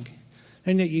jog.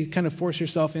 And yet you kind of force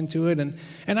yourself into it. And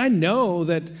I know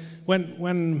that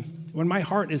when my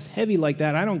heart is heavy like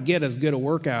that, I don't get as good a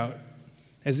workout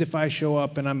as if I show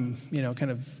up and I'm,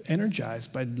 kind of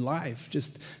energized by life.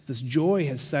 Just this joy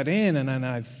has set in, and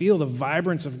I feel the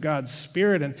vibrance of God's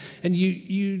Spirit. And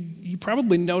you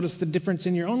probably notice the difference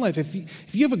in your own life.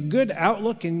 If you have a good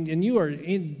outlook and you are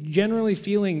generally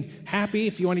feeling happy,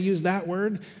 if you want to use that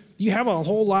word, you have a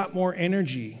whole lot more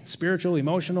energy, spiritual,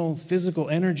 emotional, physical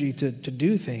energy to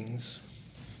do things.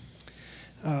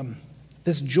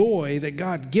 This joy that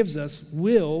God gives us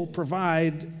will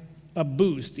provide a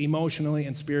boost emotionally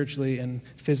and spiritually and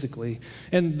physically.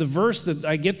 And the verse that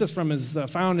I get this from is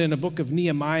found in a book of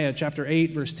Nehemiah, chapter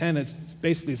 8, verse 10. It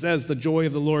basically says, "The joy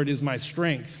of the Lord is my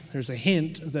strength." There's a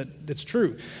hint that it's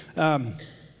true. And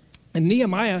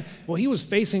Nehemiah, he was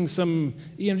facing some,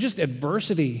 just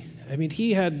adversity. I mean,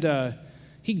 he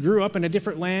grew up in a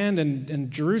different land, and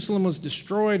Jerusalem was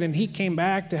destroyed, and he came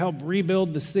back to help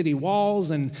rebuild the city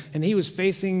walls, and he was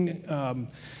facing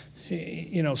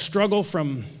struggle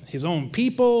from his own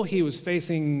people. He was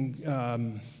facing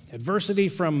adversity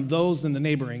from those in the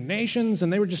neighboring nations,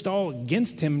 and they were just all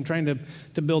against him trying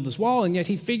to build this wall, and yet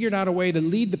he figured out a way to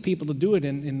lead the people to do it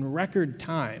in record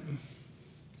time.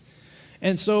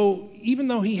 And so even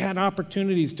though he had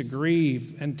opportunities to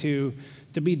grieve and to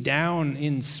be down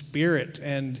in spirit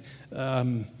and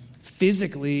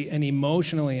physically and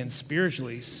emotionally and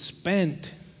spiritually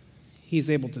spent, he's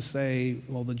able to say,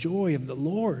 the joy of the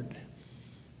Lord.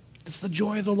 It's the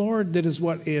joy of the Lord that is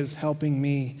what is helping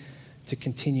me to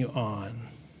continue on.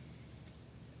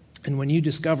 And when you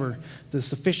discover the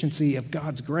sufficiency of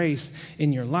God's grace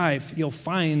in your life, you'll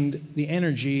find the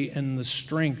energy and the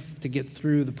strength to get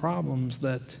through the problems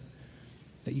that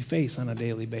you face on a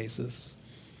daily basis.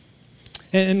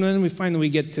 And then we finally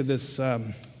get to this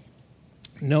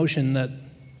notion that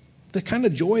the kind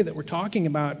of joy that we're talking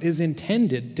about is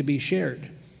intended to be shared.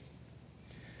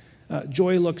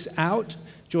 Joy looks out,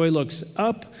 joy looks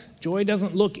up, joy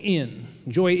doesn't look in.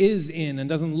 Joy is in and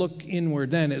doesn't look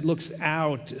inward then. It looks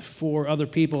out for other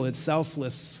people. It's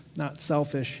selfless, not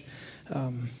selfish.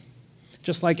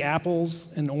 Just like apples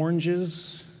and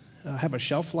oranges, have a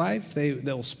shelf life.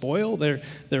 They'll spoil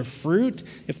their fruit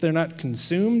if they're not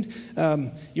consumed.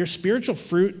 Your spiritual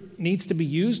fruit needs to be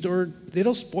used or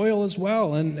it'll spoil as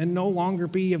well and no longer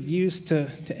be of use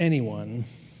to anyone.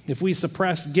 If we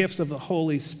suppress gifts of the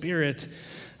Holy Spirit,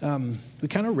 we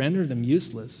kind of render them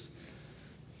useless.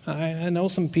 I know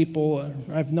some people,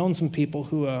 I've known some people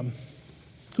who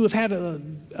have had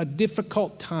a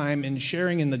difficult time in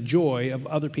sharing in the joy of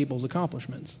other people's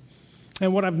accomplishments.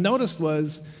 And what I've noticed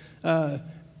was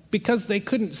because they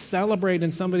couldn't celebrate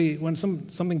in somebody when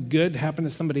something good happened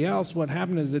to somebody else, what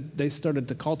happened is that they started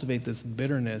to cultivate this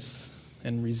bitterness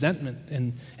and resentment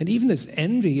and even this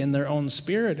envy in their own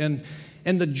spirit.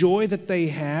 And the joy that they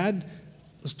had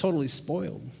was totally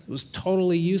spoiled. It was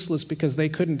totally useless because they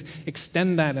couldn't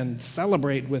extend that and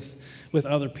celebrate with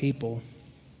other people.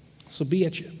 So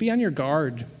be on your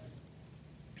guard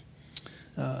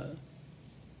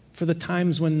for the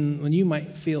times when you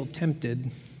might feel tempted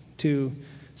to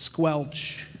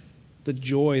squelch the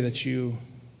joy that you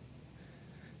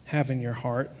have in your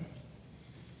heart.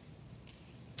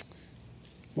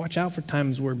 Watch out for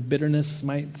times where bitterness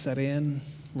might set in,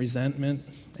 resentment,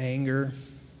 anger,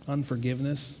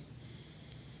 unforgiveness.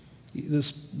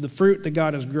 The fruit that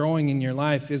God is growing in your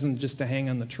life isn't just to hang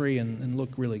on the tree and look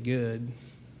really good.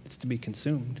 It's to be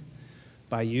consumed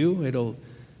by you. It'll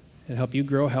help you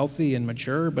grow healthy and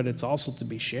mature, but it's also to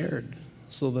be shared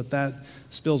so that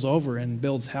spills over and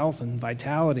builds health and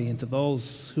vitality into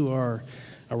those who are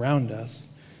around us.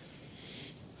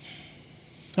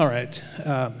 All right.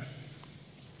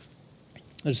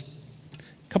 There's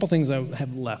a couple things I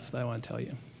have left that I want to tell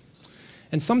you.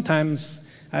 And sometimes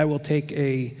I will take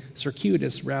a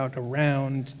circuitous route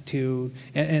around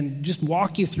and just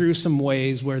walk you through some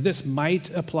ways where this might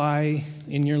apply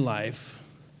in your life.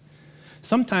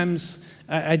 Sometimes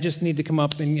I just need to come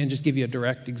up and just give you a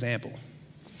direct example.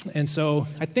 And so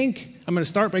I think I'm going to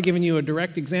start by giving you a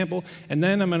direct example, and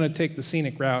then I'm going to take the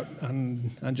scenic route on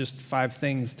just 5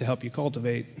 things to help you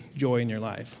cultivate joy in your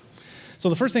life. So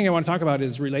the first thing I want to talk about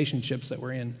is relationships that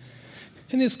we're in.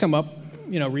 And this come up,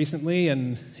 recently,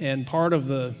 and part of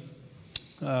the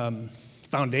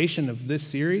foundation of this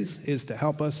series is to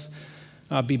help us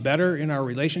be better in our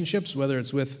relationships, whether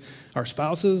it's with our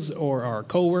spouses or our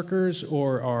coworkers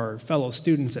or our fellow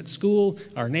students at school,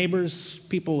 our neighbors,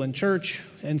 people in church.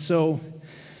 And so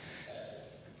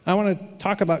I want to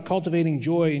talk about cultivating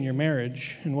joy in your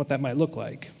marriage and what that might look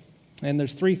like. And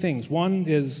there's 3 things. One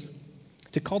is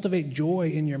to cultivate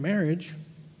joy in your marriage.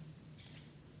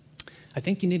 I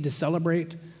think you need to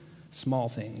celebrate small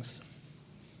things.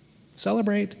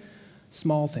 Celebrate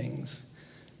small things.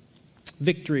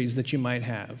 Victories that you might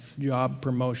have, job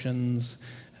promotions,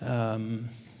 getting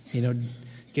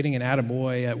an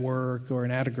attaboy at work or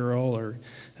an attagirl, or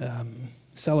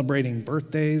celebrating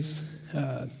birthdays.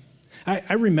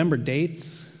 I remember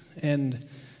dates, and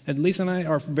Lisa and I,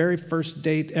 our very first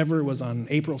date ever was on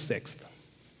April 6th,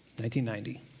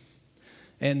 1990.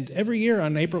 And every year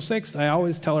on April 6th, I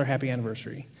always tell her happy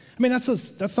anniversary. I mean,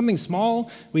 that's something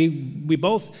small. We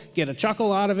both get a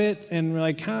chuckle out of it, and we're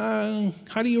like, how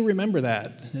do you remember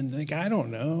that? And like, I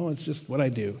don't know. It's just what I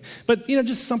do. But,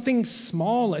 just something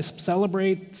small. Let's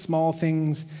celebrate small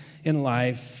things in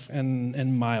life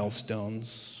and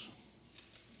milestones.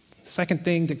 Second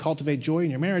thing to cultivate joy in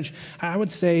your marriage, I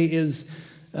would say, is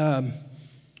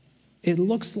it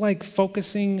looks like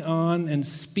focusing on and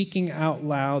speaking out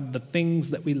loud the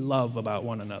things that we love about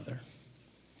one another.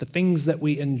 The things that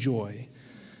we enjoy,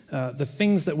 the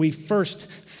things that we first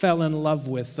fell in love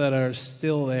with that are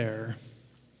still there.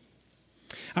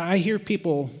 I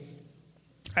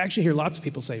actually hear lots of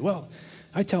people say, well,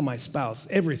 I tell my spouse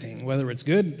everything, whether it's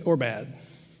good or bad.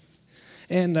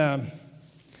 And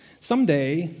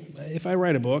someday, if I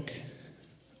write a book,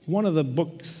 one of the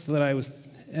books that I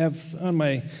have on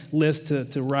my list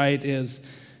to write is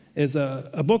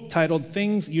a book titled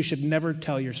Things You Should Never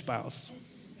Tell Your Spouse.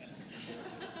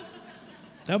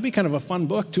 That would be kind of a fun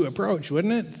book to approach,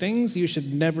 wouldn't it? Things you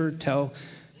should never tell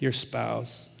your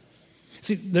spouse.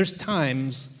 See, there's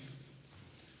times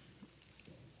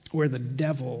where the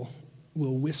devil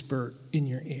will whisper in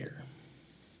your ear.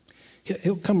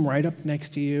 He'll come right up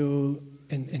next to you,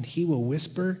 and he will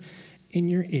whisper in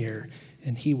your ear,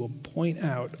 and he will point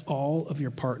out all of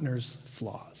your partner's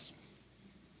flaws.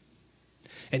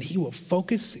 And he will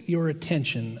focus your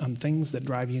attention on things that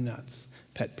drive you nuts.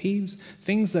 Pet peeves,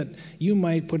 things that you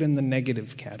might put in the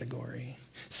negative category.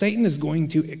 Satan is going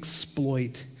to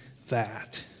exploit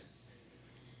that.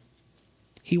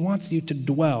 He wants you to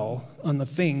dwell on the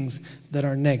things that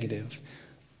are negative.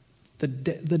 The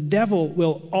devil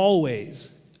will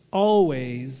always,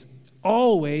 always,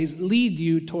 always lead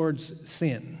you towards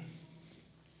sin.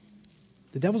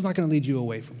 The devil's not going to lead you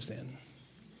away from sin.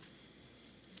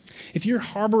 If you're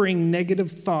harboring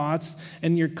negative thoughts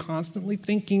and you're constantly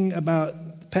thinking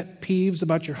about pet peeves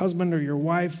about your husband or your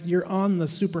wife, you're on the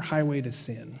superhighway to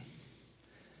sin.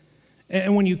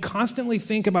 And when you constantly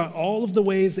think about all of the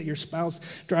ways that your spouse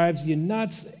drives you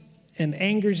nuts and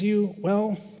angers you,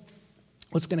 well,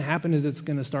 what's going to happen is it's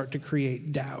going to start to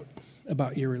create doubt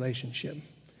about your relationship.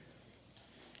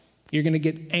 You're going to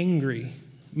get angry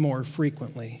more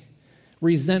frequently.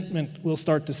 Resentment will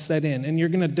start to set in, and you're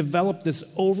going to develop this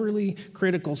overly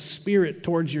critical spirit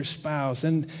towards your spouse.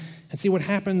 And see, what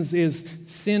happens is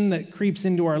sin that creeps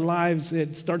into our lives,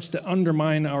 it starts to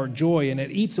undermine our joy, and it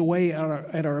eats away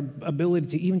at our ability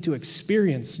to even to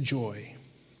experience joy.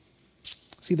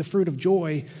 See, the fruit of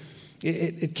joy,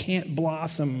 it can't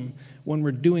blossom when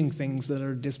we're doing things that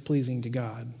are displeasing to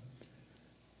God.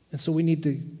 And so we need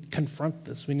to confront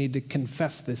this. We need to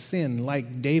confess this sin,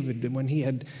 like David when he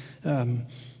had,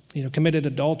 committed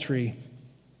adultery.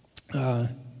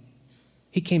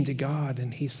 He came to God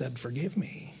and he said, "Forgive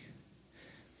me."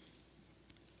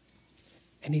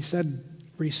 And he said,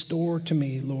 "Restore to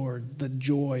me, Lord, the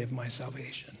joy of my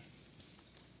salvation."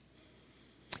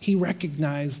 He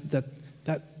recognized that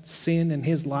sin in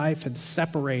his life had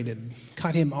separated,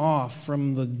 cut him off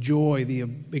from the joy, the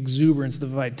exuberance, the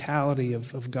vitality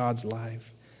of God's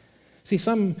life. See,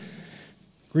 some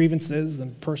grievances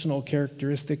and personal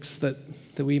characteristics that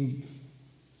we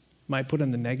might put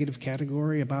in the negative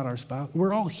category about our spouse,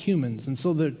 we're all humans, and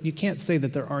so you can't say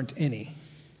that there aren't any.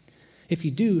 If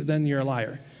you do, then you're a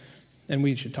liar, and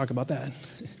we should talk about that.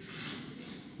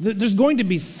 There's going to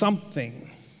be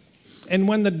something, and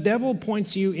when the devil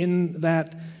points you in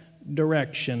that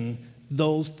direction,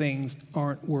 those things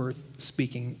aren't worth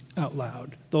speaking out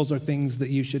loud. Those are things that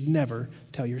you should never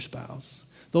tell your spouse.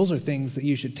 Those are things that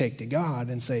you should take to God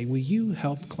and say, "Will you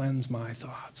help cleanse my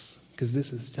thoughts? Because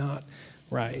this is not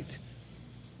right."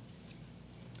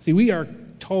 See, we are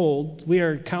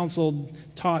counseled,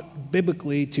 taught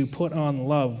biblically to put on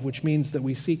love, which means that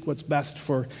we seek what's best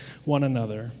for one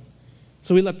another.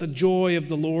 So we let the joy of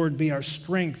the Lord be our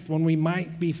strength when we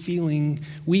might be feeling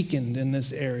weakened in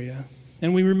this area.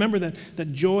 And we remember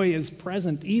that joy is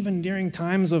present even during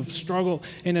times of struggle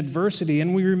and adversity.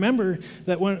 And we remember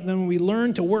that when we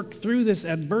learn to work through this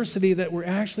adversity, that we're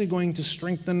actually going to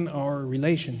strengthen our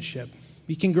relationship.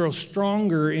 You can grow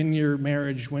stronger in your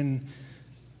marriage when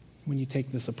you take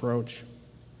this approach.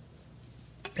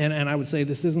 And I would say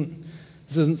this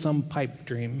isn't some pipe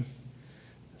dream.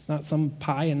 It's not some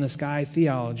pie-in-the-sky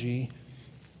theology.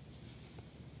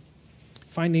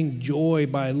 Finding joy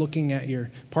by looking at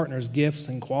your partner's gifts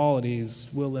and qualities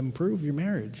will improve your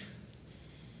marriage.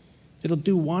 It'll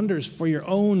do wonders for your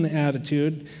own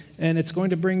attitude, and it's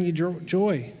going to bring you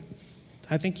joy.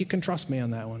 I think you can trust me on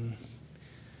that one.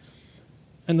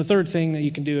 And the third thing that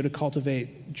you can do to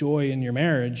cultivate joy in your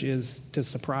marriage is to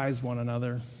surprise one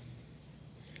another.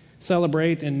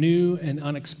 Celebrate in new and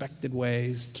unexpected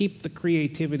ways. Keep the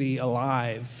creativity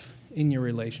alive in your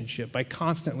relationship by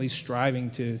constantly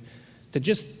striving to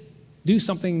just do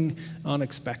something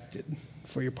unexpected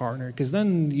for your partner, because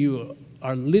then you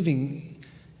are living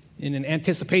in an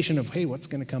anticipation of, hey, what's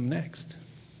going to come next?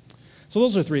 So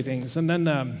those are three things. And then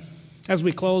as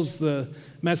we close the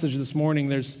message this morning,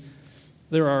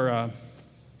 there are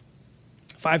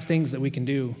 5 things that we can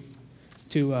do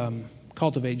to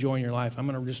cultivate joy in your life. I'm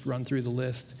going to just run through the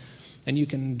list, and you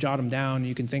can jot them down.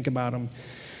 You can think about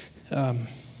them.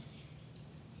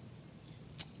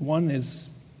 One is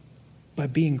by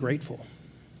being grateful.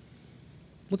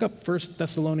 Look up 1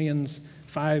 Thessalonians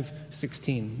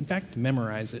 5:16. In fact,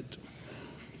 memorize it.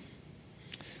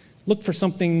 Look for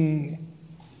something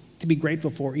to be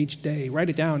grateful for each day. Write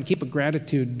it down. Keep a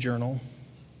gratitude journal.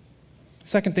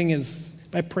 Second thing is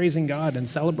by praising God and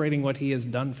celebrating what He has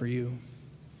done for you.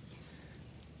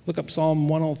 Look up Psalm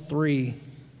 103.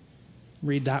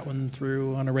 Read that one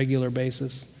through on a regular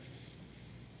basis.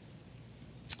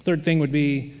 Third thing would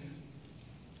be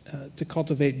to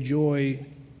cultivate joy.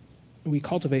 We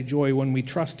cultivate joy when we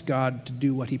trust God to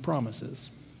do what He promises.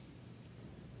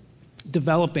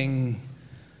 Developing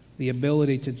the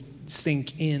ability to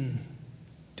sink in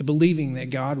to believing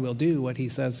that God will do what He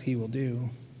says He will do.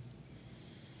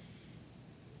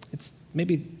 It's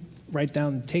maybe write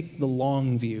down, take the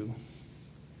long view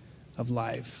of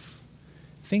life.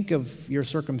 Think of your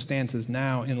circumstances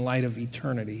now in light of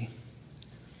eternity.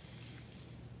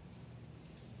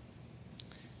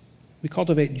 We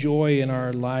cultivate joy in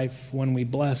our life when we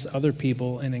bless other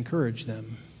people and encourage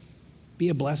them. Be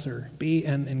a blesser. Be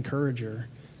an encourager.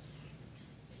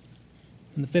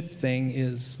 And the fifth thing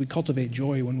is we cultivate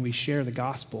joy when we share the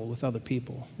gospel with other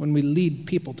people. When we lead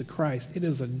people to Christ, it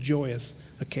is a joyous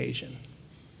occasion.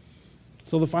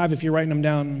 So the 5, if you're writing them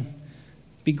down,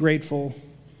 be grateful.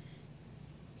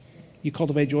 You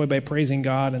cultivate joy by praising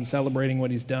God and celebrating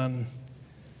what he's done.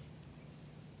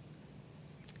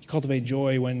 You cultivate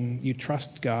joy when you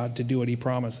trust God to do what he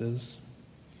promises.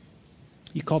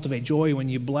 You cultivate joy when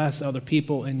you bless other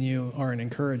people and you are an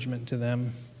encouragement to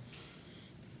them.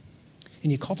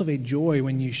 And you cultivate joy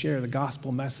when you share the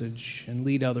gospel message and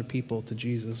lead other people to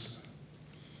Jesus.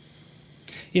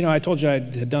 You know, I told you I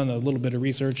had done a little bit of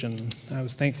research, and I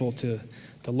was thankful to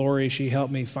Lori. She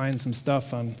helped me find some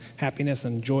stuff on happiness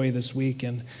and joy this week,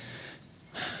 and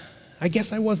I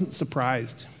guess I wasn't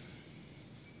surprised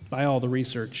by all the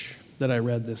research that I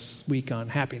read this week on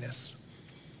happiness.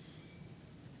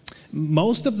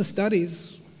 Most of the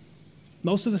studies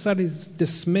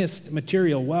dismissed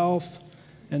material wealth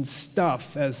and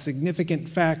stuff as significant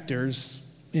factors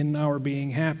in our being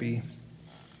happy.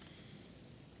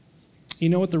 You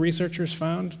know what the researchers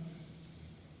found?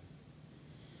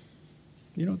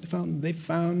 You know what they found? They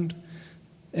found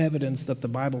evidence that the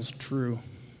Bible's true.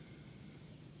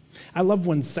 I love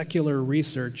when secular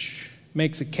research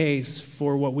makes a case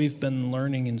for what we've been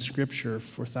learning in Scripture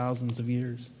for thousands of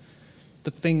years.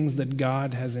 The things that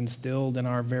God has instilled in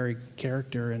our very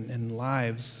character and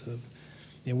lives.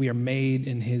 We are made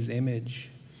in his image.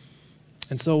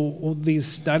 And so these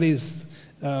studies,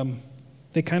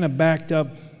 they kind of backed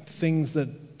up things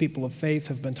that people of faith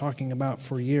have been talking about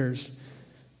for years.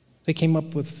 They came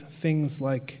up with things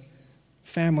like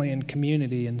family and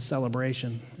community and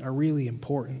celebration are really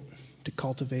important to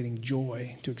cultivating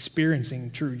joy, to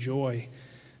experiencing true joy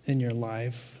in your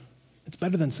life. It's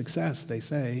better than success, they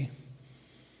say.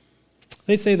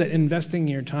 They say that investing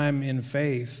your time in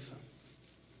faith,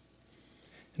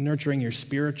 nurturing your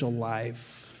spiritual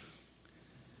life,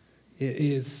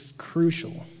 is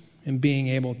crucial in being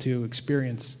able to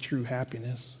experience true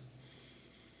happiness.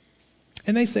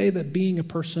 And they say that being a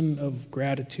person of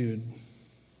gratitude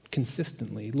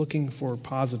consistently, looking for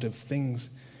positive things,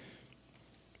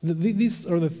 these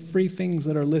are the 3 things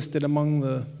that are listed among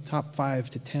the top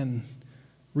 5 to 10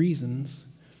 reasons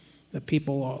that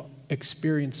people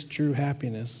experience true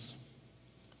happiness.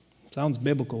 Sounds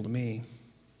biblical to me.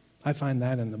 I find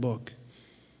that in the book.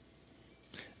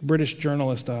 British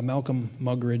journalist Malcolm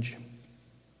Muggeridge,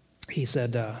 he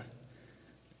said,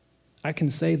 I can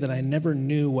say that I never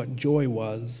knew what joy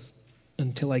was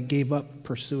until I gave up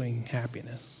pursuing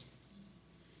happiness.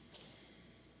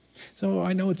 So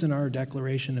I know it's in our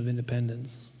Declaration of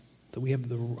Independence that we have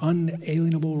the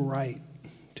unalienable right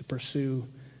to pursue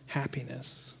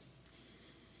happiness.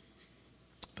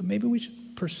 But maybe we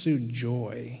should pursue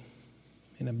joy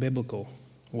in a biblical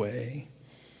way.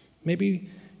 Maybe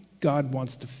God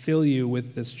wants to fill you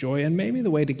with this joy, and maybe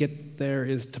the way to get there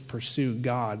is to pursue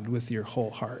God with your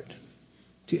whole heart,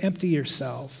 to empty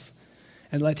yourself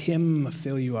and let him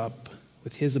fill you up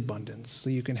with his abundance so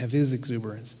you can have his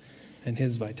exuberance and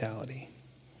his vitality.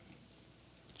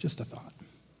 Just a thought.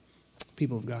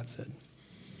 People of God said,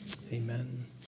 amen.